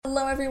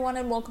Hello everyone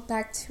and welcome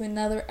back to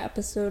another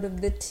episode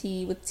of the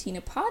Tea with Tina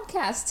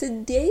podcast.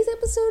 Today's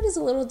episode is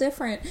a little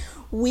different.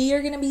 We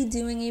are going to be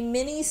doing a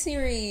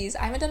mini-series.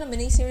 I haven't done a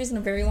mini-series in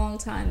a very long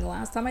time. The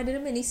last time I did a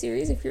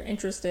mini-series, if you're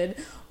interested,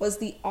 was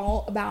the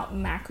All About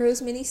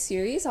Macros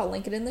mini-series. I'll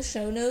link it in the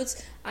show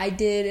notes. I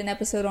did an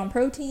episode on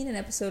protein, an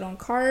episode on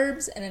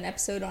carbs, and an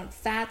episode on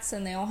fats,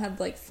 and they all had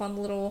like fun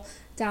little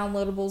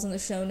downloadables in the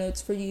show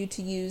notes for you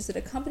to use that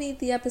accompanied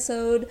the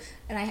episode,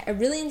 and I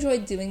really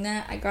enjoyed doing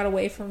that. I got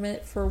away from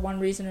it for one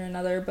reason or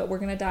another, but we're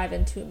going to dive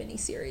into a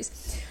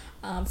mini-series.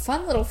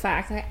 Fun little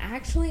fact, I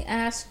actually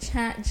asked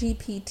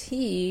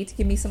ChatGPT to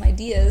give me some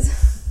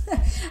ideas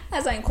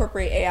as I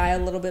incorporate AI a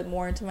little bit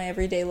more into my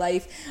everyday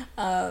life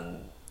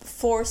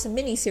for some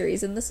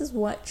mini-series, and this is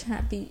what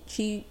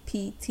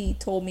ChatGPT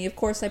told me. Of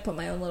course, I put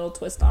my own little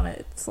twist on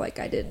it. It's like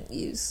I didn't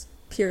use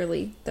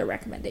purely their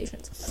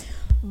recommendations.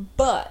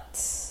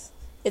 But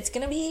it's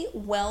going to be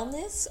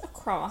wellness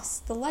across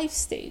the life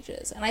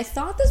stages. And I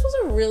thought this was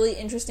a really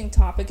interesting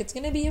topic. It's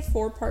going to be a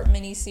 4-part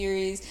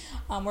mini-series.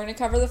 We're going to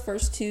cover the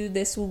first 2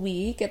 this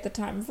week at the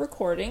time of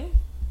recording.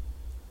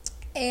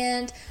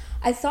 And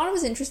I thought it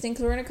was interesting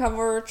because we're going to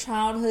cover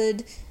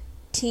childhood,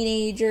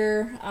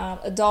 teenager,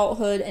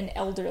 adulthood, and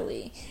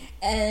elderly.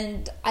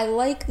 And I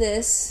like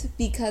this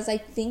because I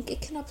think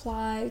it can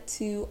apply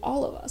to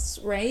all of us,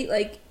 right?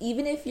 Like,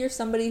 even if you're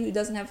somebody who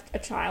doesn't have a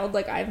child,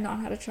 like I've not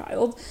had a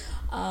child,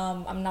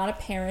 I'm not a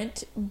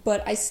parent,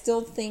 but I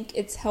still think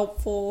it's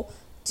helpful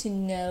to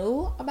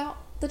know about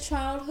the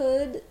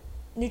childhood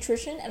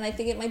nutrition, and I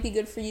think it might be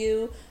good for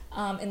you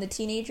in the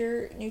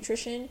teenager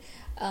nutrition,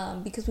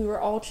 because we were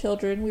all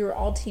children, we were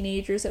all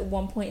teenagers at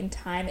one point in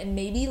time, and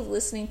maybe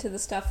listening to the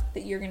stuff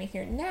that you're going to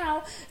hear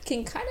now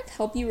can kind of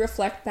help you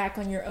reflect back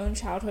on your own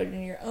childhood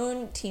and your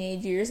own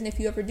teenage years. And if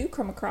you ever do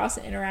come across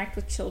and interact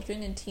with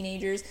children and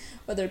teenagers,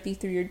 whether it be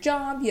through your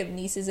job, you have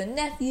nieces and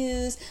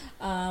nephews,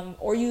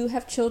 or you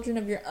have children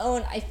of your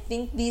own, I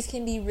think these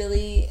can be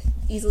really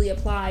easily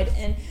applied.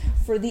 And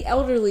for the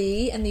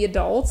elderly and the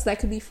adults, that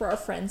could be for our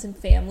friends and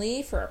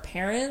family, for our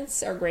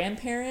parents, our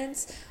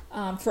grandparents,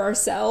 for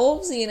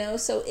ourselves,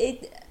 so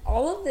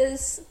all of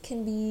this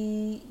can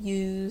be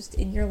used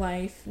in your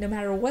life, no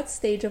matter what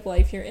stage of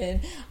life you're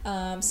in.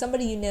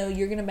 Somebody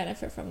you're going to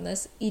benefit from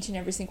this each and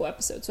every single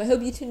episode. So I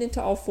hope you tuned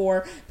into all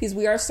 4, because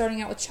we are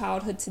starting out with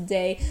childhood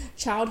today,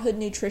 childhood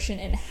nutrition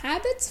and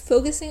habits,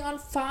 focusing on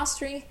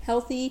fostering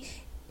healthy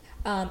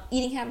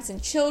eating habits in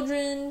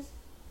children,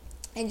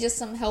 and just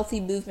some healthy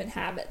movement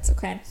habits,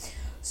 okay?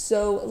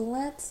 So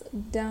let's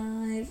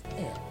dive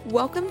in.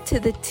 Welcome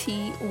to the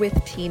Tea with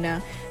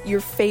Tina,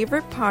 your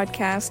favorite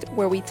podcast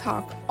where we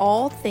talk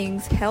all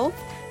things health,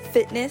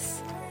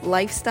 fitness,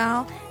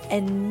 lifestyle,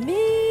 and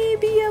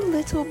maybe a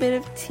little bit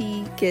of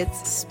tea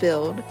gets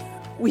spilled.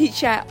 We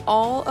chat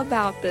all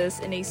about this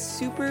in a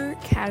super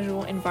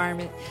casual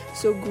environment.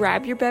 So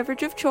grab your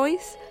beverage of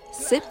choice,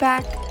 sit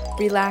back,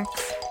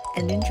 relax,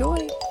 and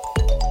enjoy.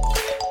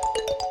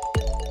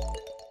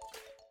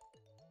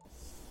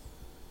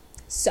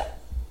 So,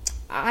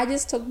 I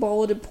just took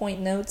bulleted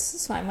point notes,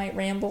 so I might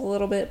ramble a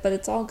little bit, but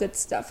it's all good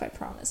stuff, I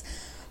promise.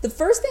 The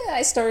first thing that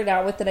I started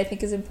out with that I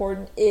think is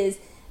important is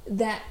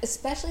that,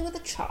 especially with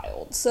a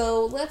child,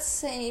 so let's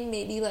say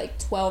maybe like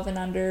 12 and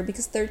under,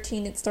 because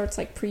 13, it starts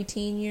like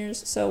preteen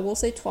years, so we'll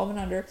say 12 and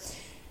under.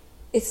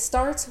 It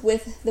starts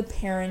with the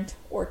parent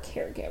or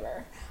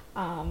caregiver.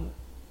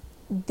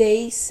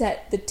 They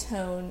set the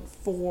tone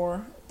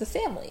for the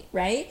family,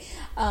 right?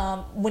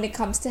 When it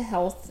comes to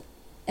health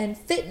and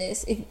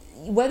fitness,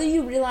 whether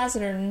you realize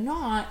it or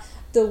not,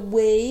 the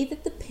way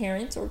that the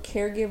parent or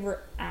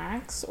caregiver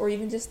acts, or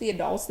even just the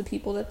adults, the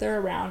people that they're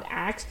around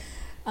act,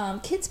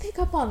 kids pick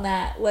up on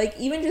that. Like,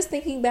 even just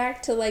thinking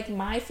back to like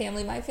my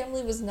family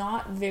was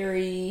not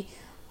very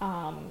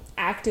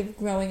active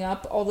growing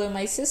up, although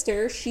my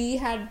sister, she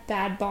had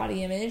bad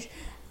body image,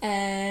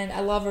 and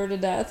I love her to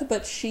death,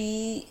 but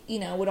she,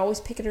 would always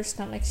pick at her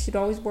stomach. She'd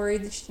always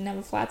worried that she didn't have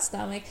a flat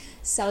stomach.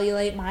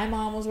 Cellulite, my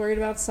mom was worried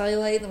about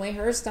cellulite and the way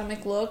her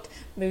stomach looked.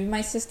 Maybe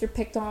my sister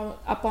picked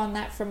up on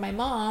that from my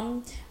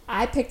mom.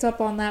 I picked up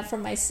on that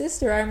from my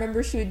sister. I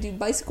remember she would do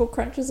bicycle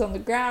crunches on the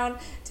ground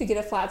to get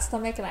a flat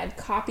stomach, and I'd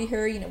copy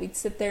her. We'd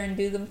sit there and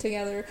do them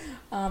together.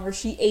 Or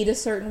she ate a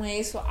certain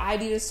way, so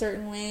I'd eat a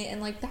certain way, and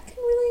like that can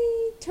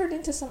really turn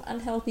into some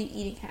unhealthy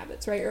eating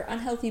habits, right? Or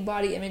unhealthy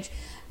body image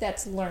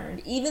that's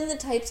learned. Even the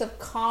types of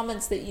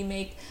comments that you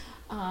make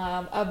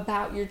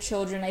about your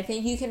children, I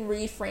think you can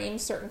reframe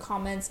certain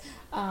comments,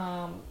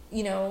 even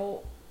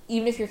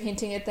if you're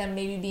hinting at them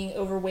maybe being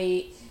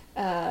overweight,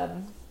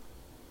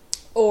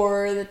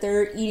 or that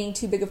they're eating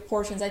too big of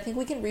portions. I think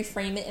we can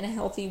reframe it in a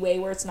healthy way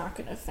where it's not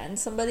going to offend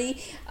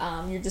somebody.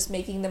 You're just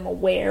making them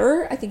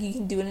aware. I think you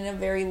can do it in a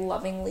very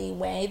lovingly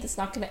way that's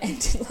not going to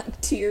end in like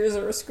tears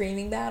or a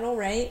screaming battle,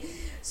 right?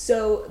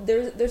 So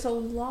there's a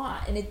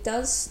lot, and it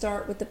does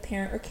start with the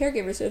parent or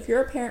caregiver. So if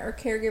you're a parent or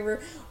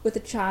caregiver with a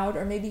child,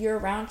 or maybe you're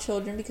around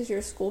children because you're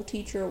a school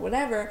teacher or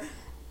whatever,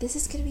 this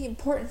is going to be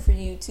important for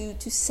you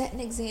to set an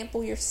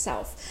example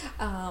yourself.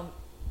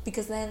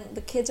 because then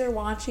the kids are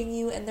watching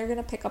you and they're going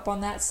to pick up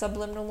on that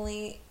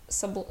subliminally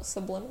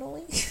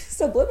subliminally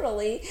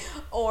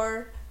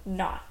or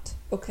not,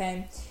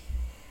 okay?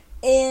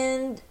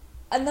 And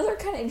another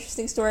kind of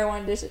interesting story I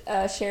wanted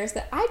to share is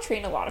that I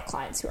train a lot of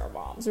clients who are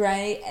moms,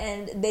 right?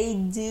 And they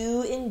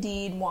do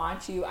indeed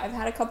watch you. I've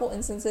had a couple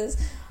instances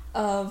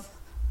of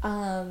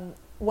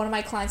one of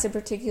my clients in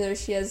particular.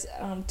 She has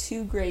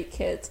 2 great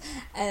kids,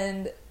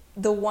 and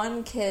the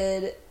one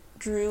kid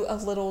drew a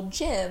little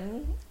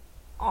gym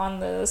on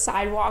the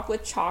sidewalk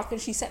with chalk,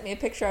 and she sent me a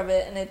picture of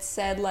it, and it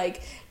said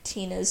like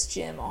Tina's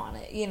Gym on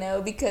it, you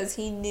know, because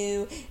he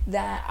knew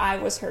that I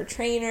was her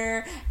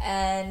trainer,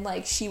 and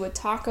like she would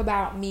talk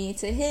about me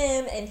to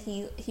him, and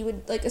he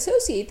would like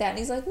associate that, and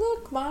he's like,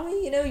 look,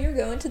 mommy, you know, you're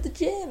going to the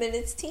gym and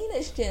it's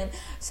Tina's Gym.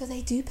 So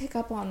they do pick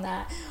up on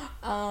that.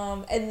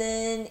 And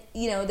then,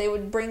 you know, they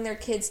would bring their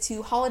kids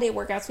to holiday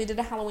workouts. We did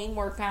a Halloween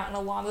workout, and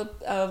a lot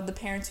of the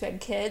parents who had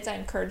kids, I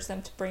encouraged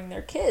them to bring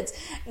their kids,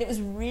 and it was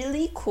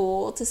really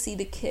cool to see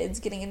the kids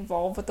getting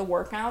involved with the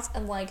workouts,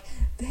 and like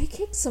they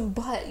kicked some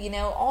butt, you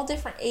know, all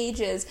different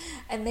ages,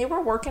 and they were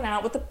working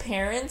out with the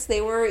parents. They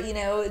were, you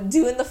know,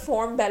 doing the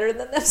form better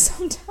than them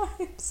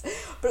sometimes,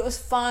 but it was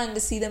fun to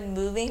see them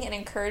moving and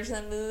encourage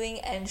them moving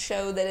and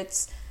show that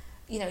it's,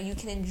 you know, you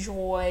can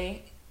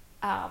enjoy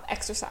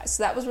exercise.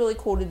 So that was really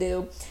cool to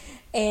do.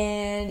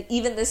 And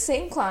even this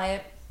same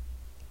client,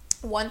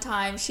 one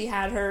time she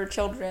had her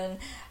children,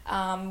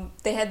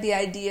 they had the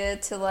idea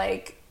to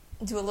like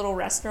do a little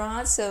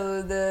restaurant.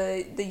 So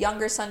the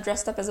younger son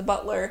dressed up as a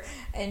butler,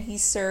 and he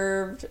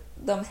served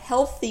them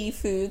healthy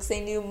foods.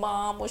 They knew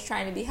mom was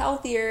trying to be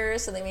healthier,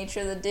 so they made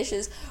sure the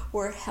dishes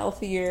were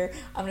healthier.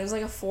 It was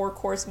like a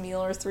 4-course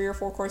meal or 3 or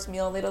 4-course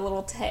meal. They had a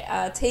little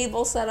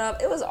table set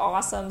up. It was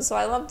awesome. So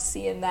I loved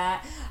seeing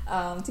that,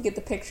 to get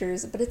the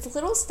pictures. But it's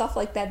little stuff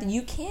like that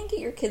you can get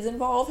your kids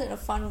involved in a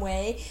fun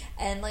way.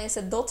 And like I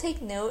said, they'll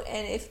take note,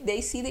 and if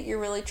they see that you're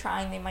really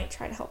trying, they might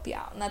try to help you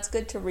out. And that's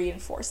good to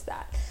reinforce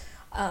that.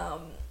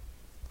 And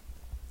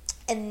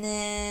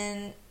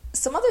then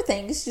some other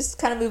things, just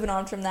kind of moving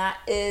on from that,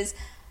 is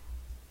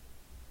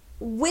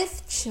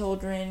with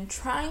children,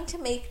 trying to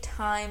make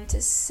time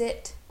to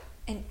sit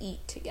and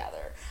eat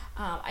together.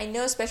 I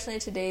know, especially in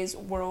today's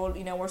world,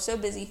 you know, we're so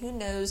busy. Who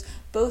knows?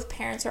 Both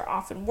parents are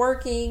often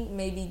working.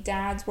 Maybe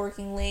dad's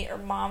working late or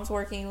mom's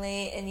working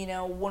late, and you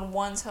know, when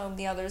one's home,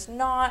 the other's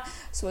not.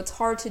 So it's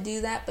hard to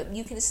do that. But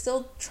you can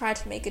still try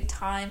to make a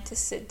time to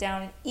sit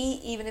down and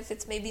eat, even if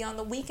it's maybe on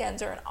the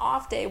weekends or an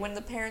off day when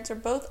the parents are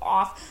both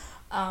off.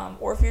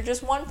 Or if you're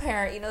just one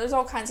parent, you know, there's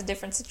all kinds of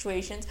different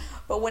situations.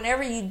 But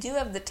whenever you do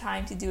have the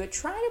time to do it,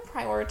 try to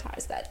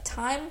prioritize that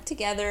time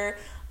together.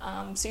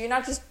 So you're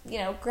not just, you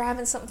know,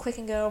 grabbing something quick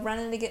and go,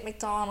 running to get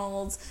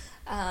McDonald's.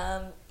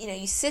 You know,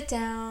 you sit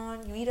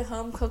down, you eat a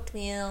home-cooked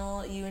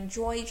meal, you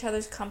enjoy each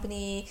other's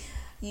company.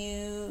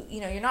 You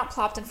know, you're not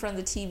plopped in front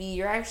of the TV.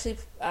 You're actually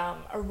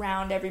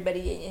around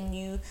everybody, and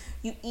you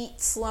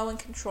eat slow and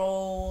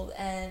controlled.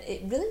 And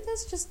it really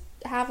does just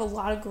have a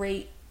lot of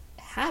great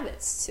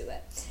habits to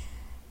it.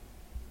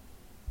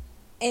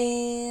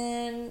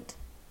 And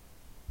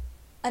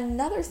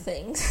another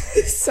thing,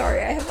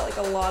 sorry, I have like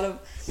a lot of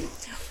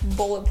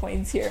bullet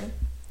points here.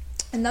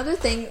 Another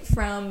thing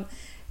from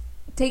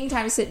taking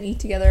time to sit and eat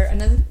together,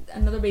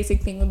 another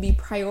basic thing would be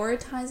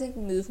prioritizing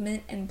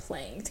movement and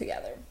playing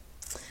together.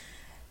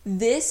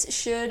 This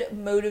should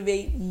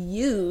motivate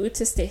you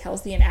to stay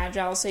healthy and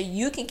agile so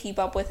you can keep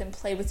up with and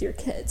play with your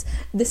kids.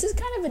 This is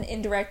kind of an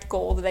indirect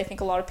goal that I think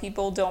a lot of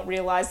people don't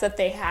realize that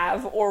they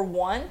have or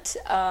want,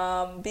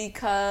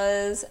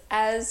 because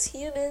as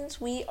humans,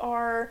 we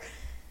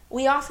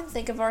often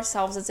think of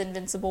ourselves as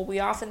invincible. We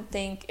often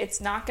think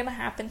it's not going to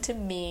happen to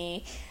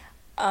me,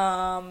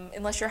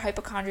 unless you're a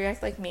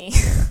hypochondriac like me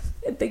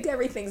and think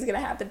everything's going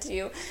to happen to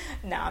you.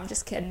 No, I'm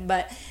just kidding.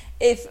 But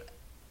if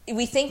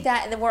we think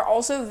that, and then we're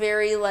also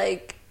very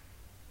like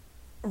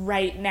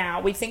right now.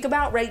 We think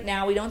about right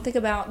now. We don't think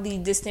about the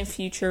distant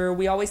future.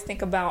 We always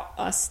think about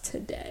us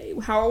today.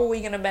 How are we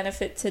going to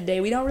benefit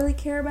today? We don't really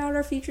care about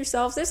our future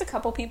selves. There's a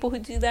couple people who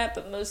do that,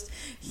 but most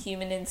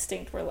human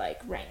instinct, we're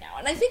like right now.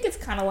 And I think it's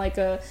kind of like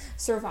a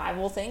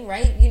survival thing,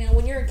 right? You know,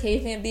 when you're a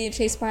caveman being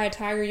chased by a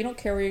tiger, you don't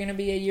care where you're going to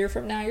be a year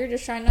from now. You're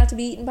just trying not to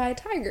be eaten by a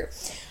tiger.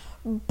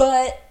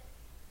 But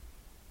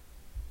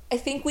I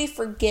think we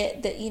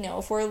forget that, you know,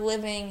 if we're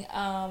living,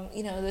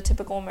 you know, the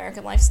typical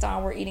American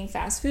lifestyle, we're eating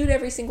fast food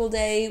every single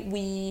day,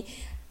 we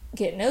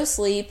get no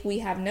sleep, we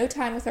have no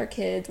time with our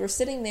kids, we're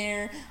sitting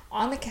there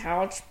on the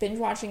couch, binge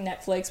watching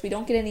Netflix, we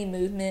don't get any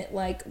movement.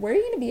 Like, where are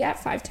you going to be at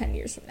 5-10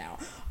 years from now?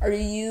 Are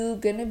you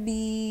going to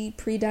be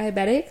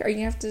pre-diabetic? Are you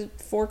going to have to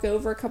fork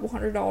over a couple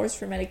 $100s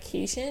for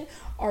medication?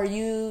 Are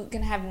you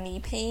going to have knee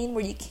pain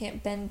where you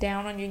can't bend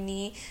down on your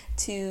knee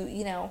to,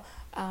 you know,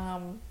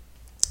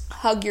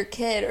 hug your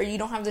kid, or you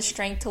don't have the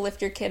strength to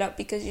lift your kid up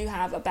because you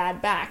have a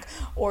bad back,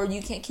 or you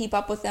can't keep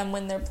up with them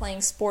when they're playing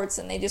sports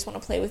and they just want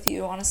to play with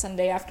you on a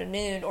Sunday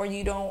afternoon, or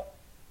you don't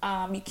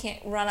You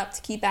can't run up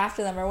to keep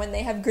after them. Or when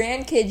they have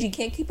grandkids, you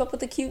can't keep up with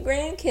the cute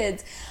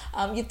grandkids.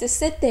 You have to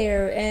sit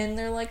there and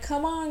they're like,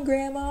 come on,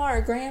 grandma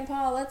or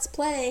grandpa, let's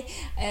play.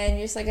 And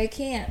you're just like, I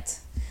can't.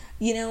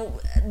 You know,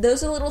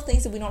 those are little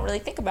things that we don't really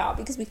think about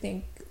because we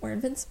think we're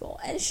invincible.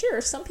 And sure,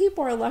 some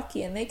people are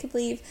lucky and they could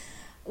lead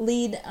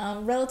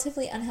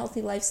relatively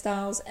unhealthy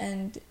lifestyles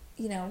and,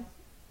 you know,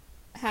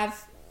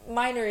 have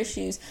minor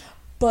issues.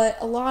 But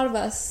a lot of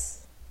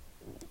us,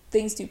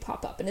 things do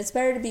pop up, and it's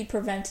better to be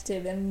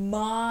preventative in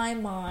my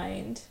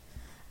mind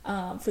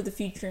for the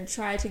future and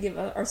try to give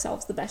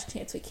ourselves the best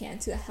chance we can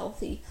to a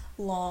healthy,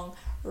 long,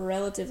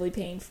 relatively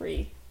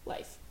pain-free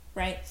life,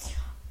 right?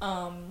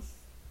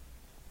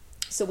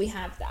 So we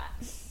have that.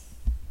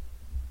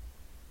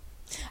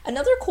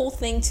 Another cool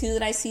thing too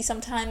that I see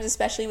sometimes,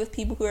 especially with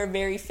people who are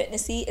very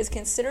fitnessy, is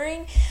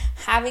considering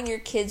having your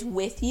kids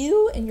with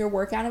you in your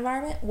workout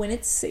environment when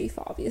it's safe,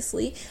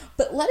 obviously,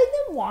 but letting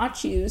them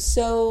watch you.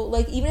 So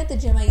like even at the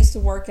gym I used to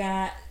work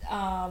at,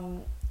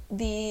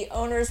 the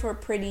owners were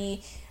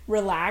pretty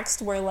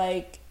relaxed where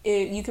like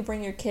you could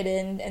bring your kid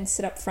in and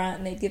sit up front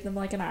and they'd give them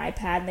like an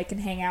iPad and they can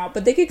hang out,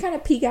 but they could kind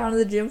of peek out on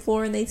the gym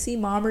floor and they'd see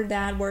mom or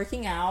dad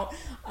working out,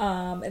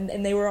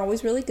 and they were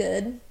always really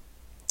good.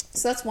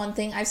 So that's one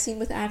thing I've seen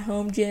with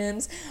at-home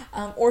gyms,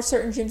 or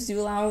certain gyms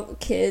do allow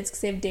kids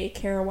because they have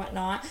daycare or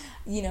whatnot.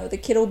 You know, the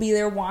kid will be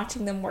there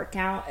watching them work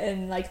out,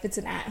 and like if it's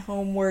an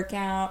at-home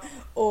workout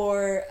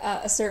or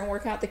a certain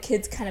workout, the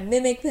kids kind of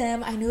mimic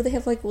them. I know they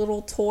have like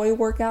little toy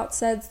workout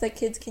sets that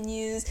kids can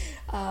use,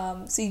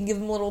 so you can give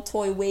them little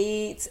toy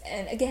weights,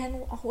 and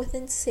again, all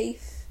within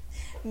safe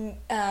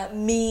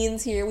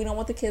means here. We don't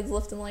want the kids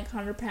lifting like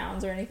 100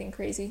 pounds or anything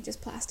crazy, just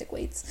plastic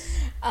weights.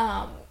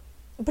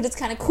 But it's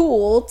kind of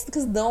cool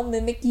because they'll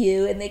mimic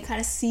you and they kind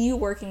of see you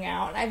working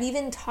out. And I've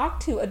even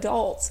talked to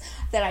adults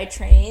that I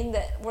train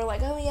that were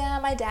like, oh yeah,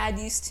 my dad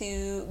used to,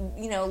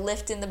 you know,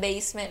 lift in the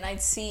basement and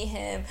I'd see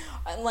him.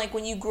 And like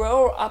when you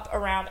grow up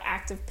around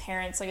active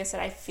parents, like I said,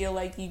 I feel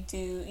like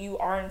you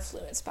are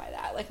influenced by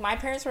that. Like my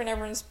parents were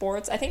never in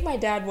sports. I think my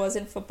dad was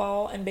in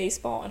football and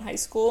baseball in high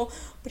school,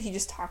 but he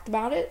just talked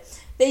about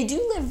it. They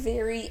do live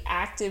very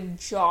active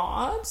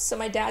jobs. So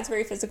my dad's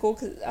very physical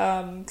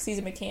because he's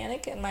a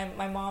mechanic, and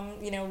my mom,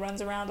 you know,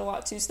 runs around a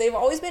lot too. So they've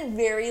always been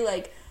very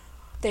like,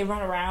 they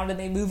run around and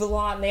they move a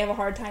lot and they have a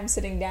hard time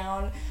sitting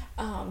down.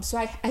 So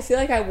I feel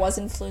like I was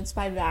influenced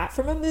by that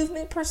from a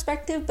movement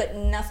perspective, but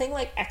nothing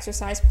like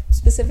exercise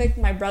specific.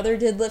 My brother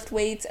did lift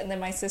weights, and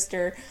then my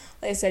sister,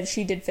 like I said,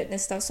 she did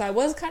fitness stuff. So I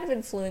was kind of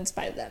influenced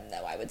by them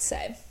though, I would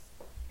say.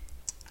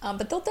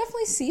 But they'll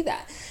definitely see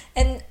that.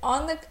 And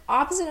on the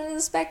opposite end of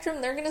the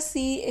spectrum, they're going to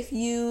see if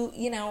you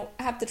know,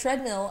 have the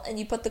treadmill and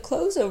you put the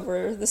clothes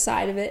over the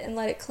side of it and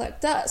let it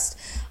collect dust.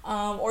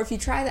 Or if you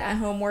try the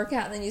at-home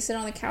workout and then you sit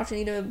on the couch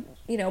and eat a,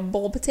 you know,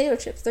 bowl of potato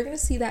chips, they're going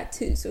to see that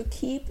too. So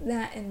keep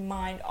that in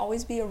mind.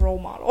 Always be a role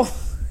model.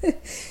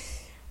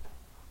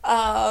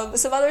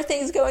 Some other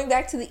things, going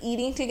back to the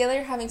eating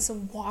together, having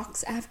some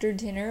walks after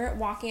dinner.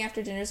 Walking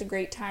after dinner is a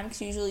great time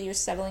because usually you're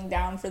settling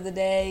down for the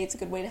day. It's a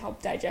good way to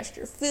help digest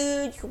your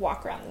food. You can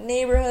walk around the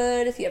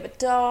neighborhood. If you have a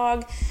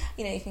dog,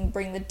 you know, you can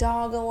bring the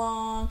dog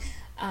along.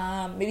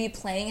 Maybe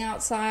playing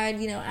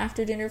outside, you know,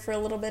 after dinner for a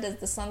little bit as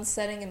the sun's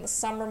setting in the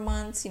summer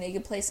months. You know, you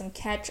can play some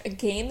catch. A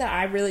game that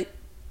I really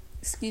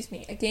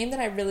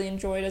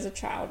enjoyed as a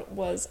child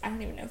was, I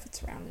don't even know if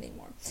it's around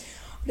anymore,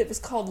 but it was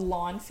called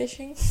lawn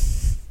fishing.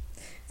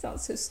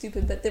 Sounds so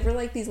stupid, but they were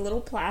like these little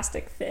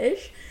plastic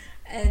fish,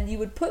 and you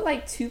would put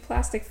like two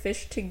plastic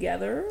fish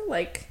together,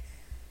 like,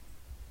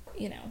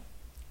 you know,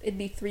 it'd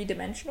be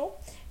 3-dimensional,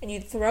 and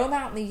you'd throw them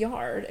out in the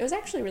yard. It was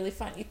actually really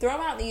fun. You throw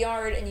them out in the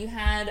yard, and you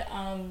had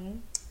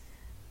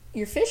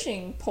your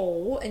fishing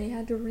pole, and you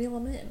had to reel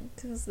them in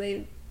because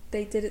they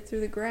did it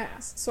through the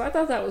grass. So I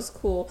thought that was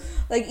cool.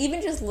 Like,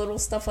 even just little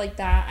stuff like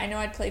that. I know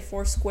I'd play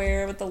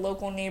Foursquare with the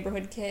local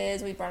neighborhood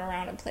kids. We'd run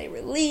around and play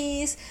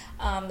Release.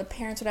 The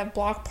parents would have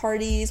block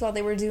parties while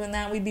they were doing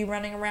that. We'd be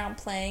running around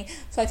playing.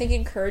 So I think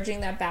encouraging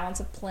that balance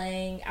of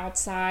playing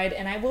outside.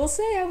 And I will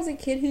say I was a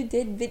kid who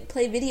did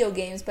play video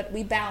games, but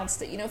we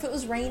balanced it. You know, if it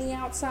was rainy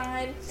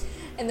outside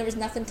and there was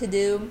nothing to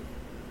do,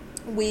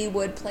 we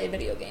would play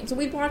video games. And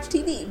we'd watch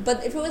TV.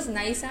 But if it was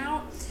nice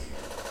out...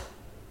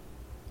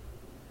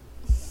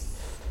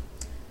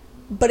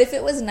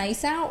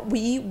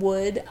 we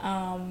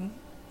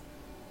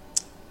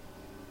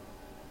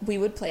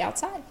would play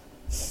outside.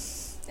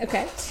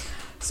 Okay,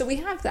 so we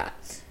have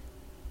that.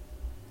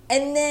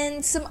 And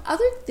then some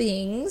other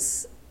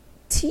things,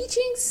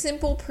 teaching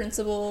simple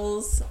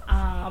principles,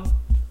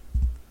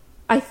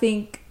 I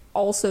think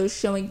also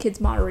showing kids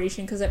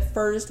moderation, because at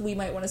first we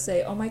might want to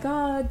say, oh my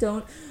God,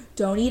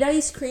 don't eat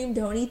ice cream,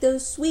 don't eat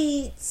those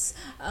sweets.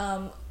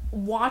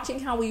 Watching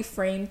how we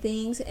frame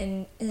things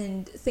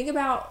and think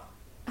about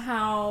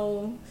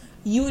how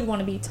you would want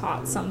to be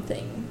taught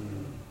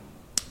something.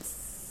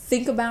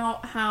 Think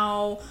about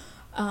how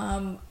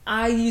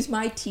I use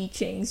my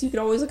teachings. You could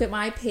always look at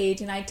my page,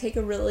 and I take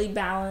a really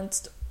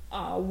balanced,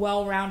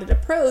 well-rounded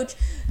approach,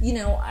 you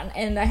know,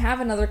 and I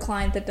have another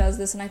client that does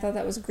this, and I thought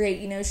that was great.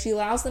 You know, she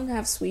allows them to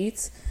have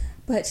sweets,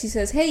 But she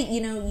says, hey,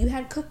 you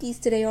had cookies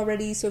today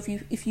already, so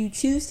if you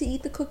choose to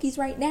eat the cookies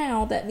right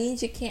now, that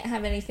means you can't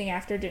have anything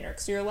after dinner,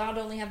 because you're allowed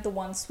to only have the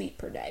one sweet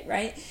per day,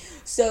 right?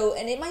 So,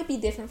 and it might be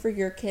different for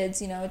your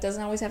kids, it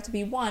doesn't always have to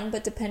be one,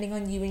 but depending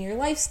on you and your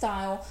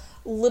lifestyle,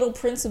 little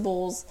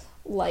principles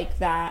like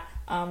that,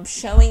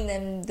 showing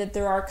them that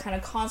there are kind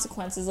of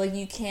consequences, like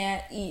you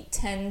can't eat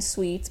 10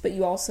 sweets, but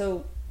you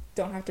also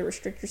don't have to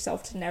restrict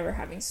yourself to never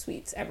having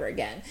sweets ever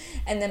again.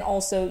 And then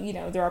also,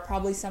 there are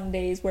probably some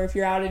days where if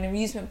you're out at an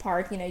amusement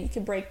park, you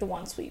can break the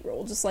one sweet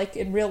rule. Just like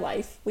in real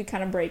life, we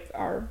kind of break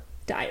our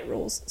diet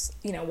rules,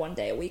 one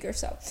day a week or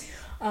so.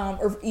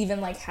 Or even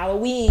like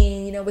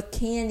Halloween, with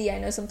candy. I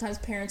know sometimes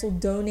parents will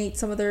donate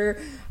some of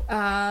their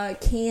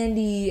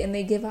candy and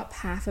they give up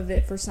half of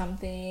it for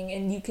something,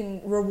 and you can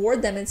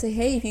reward them and say,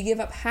 hey, if you give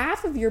up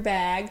half of your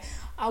bag,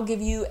 I'll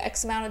give you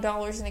X amount of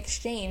dollars in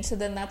exchange. So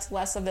then that's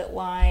less of it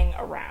lying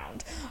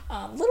around.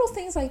 Little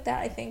things like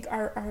that I think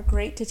are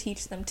great to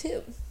teach them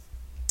too.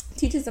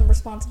 Teaches them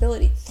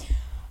responsibility.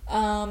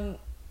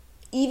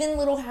 Even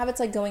little habits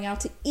like going out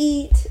to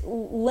eat,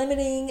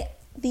 limiting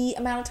the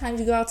amount of times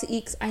you go out to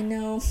eat. 'Cause I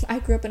know I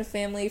grew up in a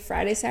family,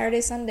 Friday,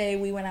 Saturday, Sunday,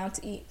 we went out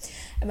to eat.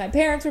 And my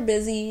parents were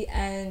busy,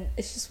 and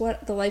it's just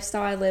what the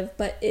lifestyle I live.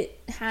 But it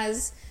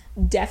has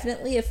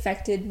definitely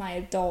affected my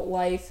adult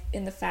life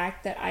in the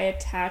fact that I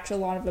attach a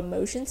lot of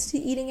emotions to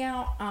eating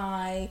out.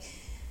 I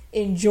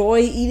enjoy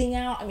eating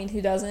out. I mean,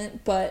 who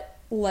doesn't? But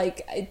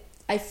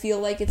I feel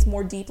like it's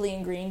more deeply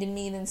ingrained in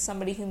me than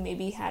somebody who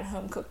maybe had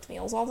home-cooked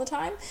meals all the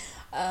time.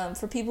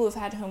 For people who've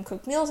had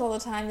home-cooked meals all the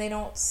time, they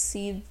don't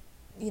see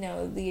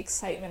the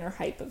excitement or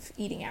hype of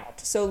eating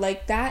out. So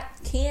that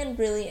can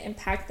really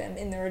impact them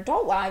in their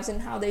adult lives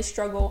and how they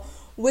struggle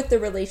with the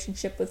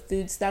relationship with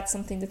foods. That's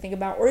something to think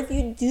about. Or if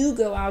you do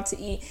go out to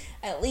eat,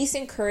 at least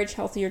encourage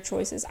healthier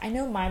choices. I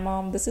know my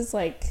mom, this is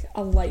like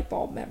a light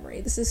bulb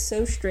memory. This is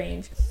so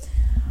strange.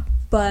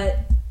 But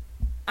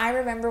I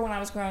remember when I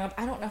was growing up,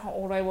 I don't know how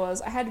old I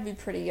was. I had to be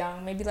pretty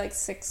young, maybe like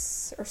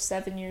 6 or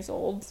 7 years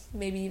old,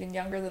 maybe even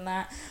younger than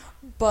that.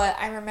 But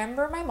I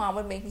remember my mom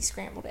would make me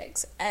scrambled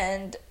eggs,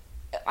 and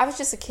I was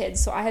just a kid,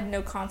 so I had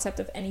no concept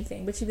of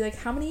anything. But she'd be like,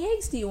 how many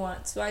eggs do you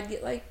want? So I'd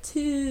get like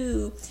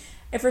 2.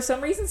 And for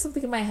some reason,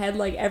 something in my head,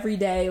 like every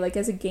day, like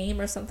as a game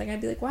or something,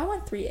 I'd be like, well, I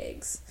want 3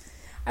 eggs.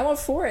 I want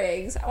 4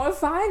 eggs. I want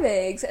 5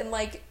 eggs. And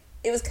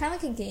it was kind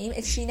of like a game.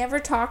 And she never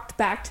talked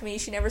back to me.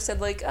 She never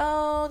said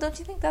oh, don't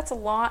you think that's a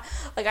lot?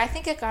 I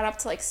think it got up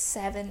to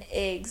 7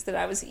 eggs that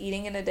I was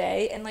eating in a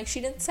day. And she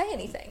didn't say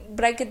anything.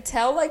 But I could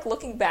tell,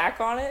 looking back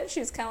on it,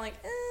 she was kind of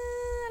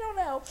I don't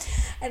know.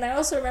 And I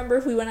also remember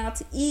if we went out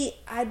to eat,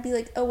 I'd be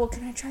like, oh, well,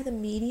 can I try the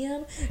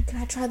medium?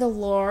 Can I try the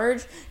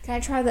large? Can I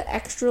try the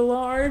extra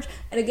large?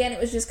 And again, it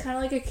was just kind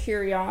of like a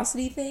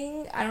curiosity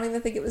thing. I don't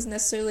even think it was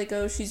necessarily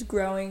oh, she's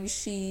growing,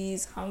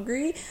 she's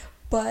hungry.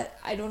 But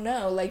I don't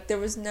know, there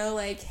was no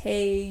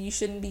hey, you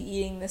shouldn't be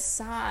eating this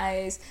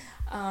size.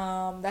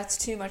 That's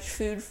too much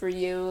food for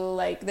you.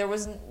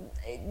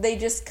 They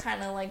just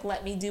kind of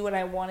let me do what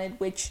I wanted,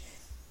 which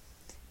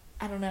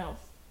I don't know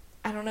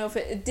if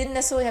it didn't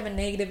necessarily have a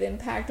negative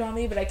impact on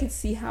me, but I could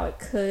see how it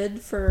could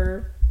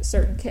for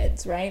certain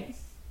kids, right?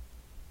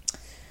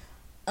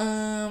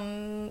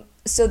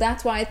 So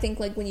that's why I think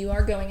when you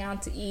are going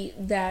out to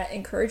eat, that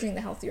encouraging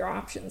the healthier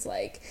options,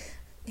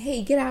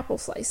 hey, get apple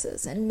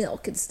slices and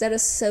milk instead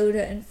of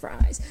soda and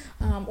fries.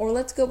 Or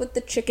let's go with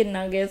the chicken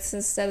nuggets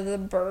instead of the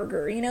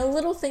burger.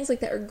 Little things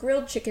like that, or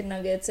grilled chicken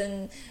nuggets,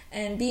 and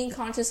being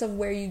conscious of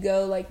where you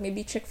go.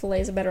 Maybe Chick-fil-A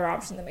is a better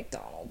option than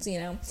McDonald's,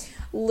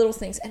 little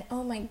things. And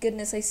oh my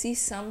goodness, I see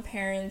some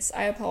parents,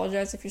 I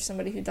apologize if you're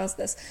somebody who does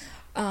this,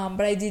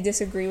 but I do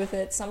disagree with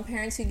it. Some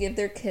parents who give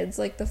their kids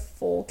the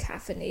full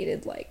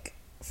caffeinated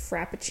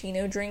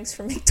Frappuccino drinks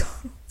from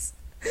McDonald's.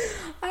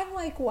 I'm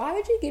why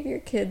would you give your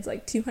kids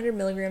 200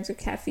 milligrams of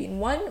caffeine?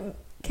 1,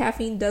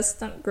 caffeine does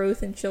stunt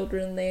growth in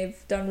children. They've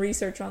done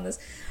research on this.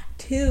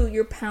 2,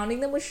 you're pounding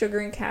them with sugar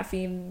and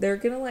caffeine. They're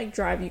gonna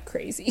drive you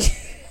crazy.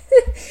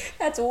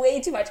 That's way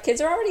too much.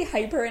 Kids are already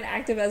hyper and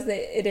active as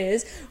it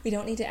is. We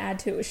don't need to add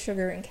to it with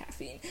sugar and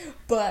caffeine.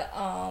 But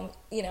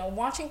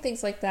watching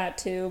things like that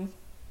too.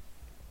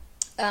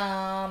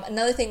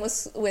 Another thing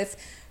with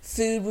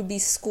food would be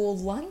school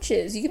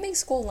lunches. You can make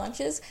school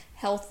lunches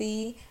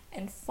healthy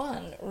and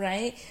fun,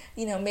 right?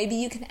 Maybe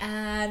you can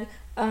add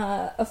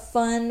a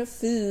fun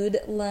food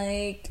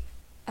like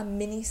a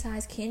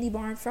mini-sized candy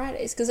bar on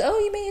Fridays, because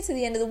you made it to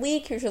the end of the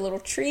week, here's your little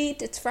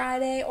treat, it's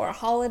Friday or a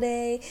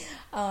holiday,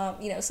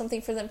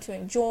 something for them to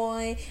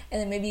enjoy.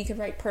 And then maybe you could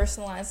write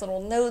personalized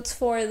little notes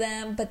for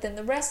them, but then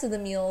the rest of the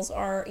meals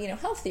are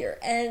healthier.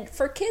 And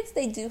for kids,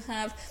 they do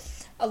have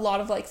a lot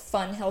of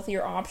fun,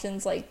 healthier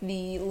options, like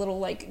the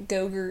little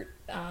Go-Gurt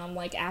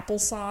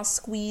applesauce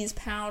squeeze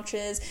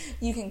pouches.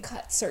 You can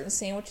cut certain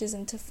sandwiches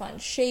into fun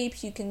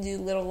shapes. You can do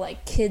little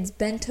kids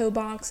bento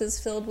boxes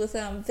filled with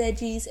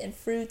veggies and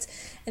fruits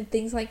and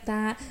things like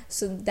that.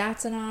 So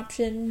that's an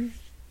option.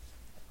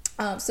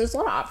 So there's a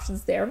lot of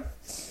options there.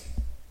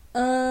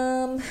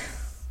 And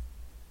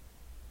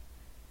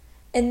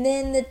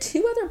then the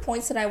 2 other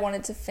points that I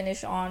wanted to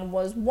finish on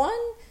was, one,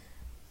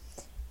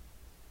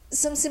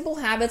 some simple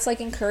habits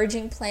like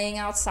encouraging playing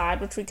outside,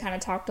 which we kind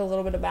of talked a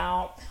little bit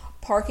about,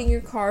 parking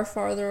your car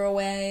farther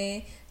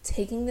away,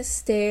 taking the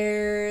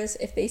stairs.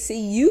 If they see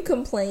you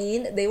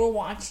complain, they will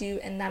watch you,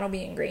 and that'll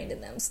be ingrained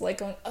in them. So like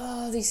going,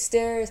 oh, these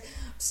stairs,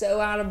 I'm so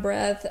out of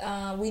breath,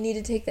 we need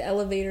to take the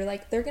elevator,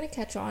 like they're gonna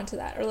catch on to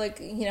that. Or like,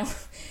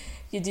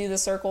 you do the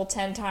circle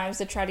 10 times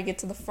to try to get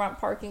to the front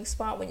parking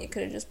spot when you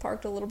could have just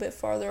parked a little bit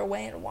farther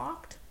away and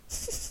walked.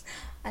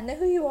 I know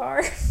who you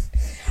are.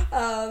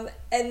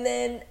 And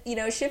then,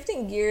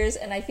 shifting gears,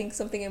 and I think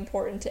something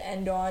important to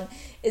end on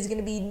is going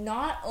to be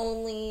not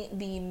only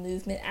the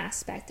movement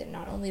aspect and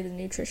not only the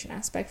nutrition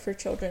aspect for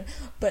children,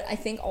 but I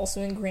think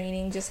also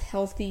ingraining just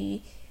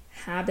healthy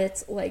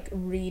habits like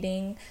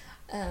reading,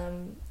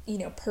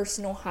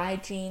 personal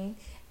hygiene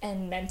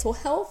and mental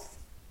health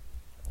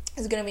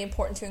is going to be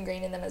important to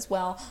ingrain in them as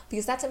well,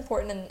 because that's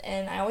important,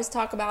 and I always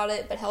talk about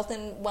it, but health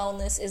and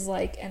wellness is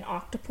like an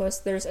octopus.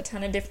 There's a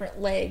ton of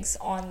different legs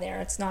on there.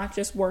 It's not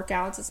just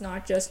workouts, it's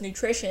not just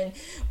nutrition.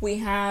 We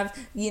have,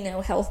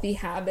 healthy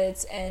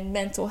habits and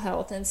mental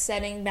health and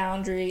setting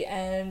boundary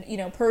and,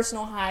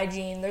 personal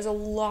hygiene. There's a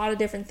lot of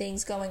different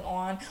things going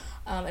on.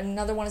 And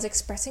another one is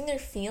expressing their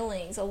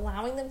feelings,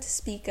 allowing them to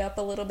speak up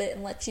a little bit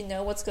and let you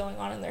know what's going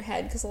on in their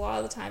head, because a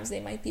lot of the times they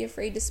might be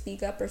afraid to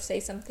speak up or say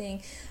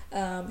something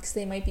because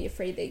they might be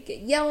afraid they get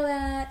yelled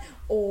at,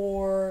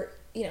 or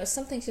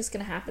something's just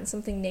going to happen,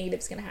 something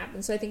negative's going to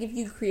happen. So I think if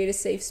you create a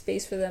safe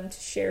space for them to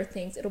share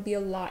things, it'll be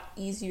a lot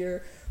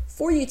easier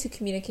for you to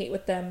communicate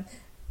with them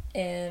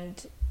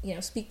and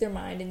speak their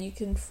mind, and you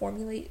can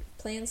formulate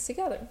plans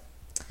together.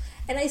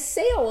 And I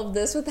say all of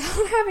this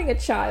without having a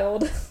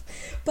child,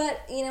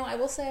 but, I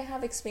will say I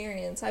have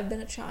experience. I've been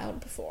a child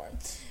before.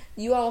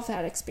 You all have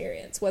had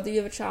experience, whether you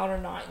have a child or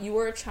not. You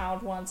were a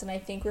child once, and I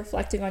think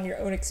reflecting on your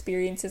own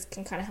experiences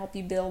can kind of help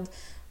you build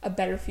a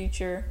better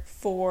future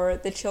for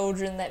the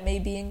children that may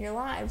be in your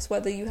lives,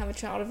 whether you have a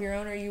child of your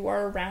own or you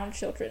are around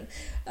children.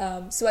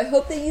 So I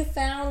hope that you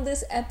found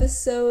this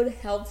episode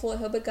helpful. I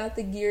hope it got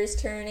the gears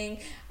turning.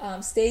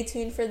 Stay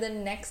tuned for the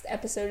next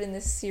episode in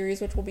this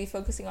series, which will be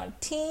focusing on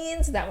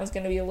teens. That one's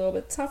going to be a little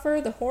bit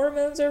tougher. The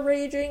hormones are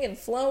raging and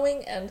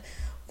flowing, and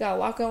got a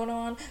lot going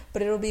on,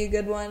 but it'll be a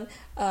good one.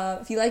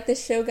 If you like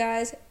this show,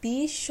 guys,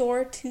 be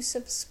sure to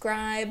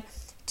subscribe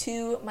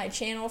to my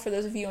channel. For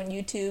those of you on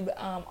YouTube,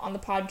 on the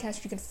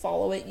podcast, you can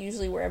follow it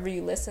usually wherever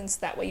you listen, so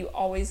that way you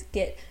always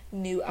get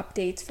new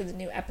updates for the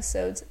new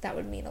episodes. That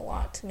would mean a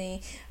lot to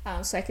me,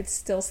 so I could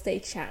still stay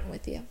chatting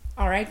with you.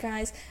 All right,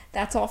 guys,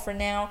 that's all for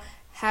now.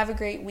 Have a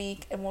great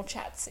week, and we'll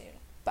chat soon.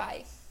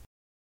 Bye.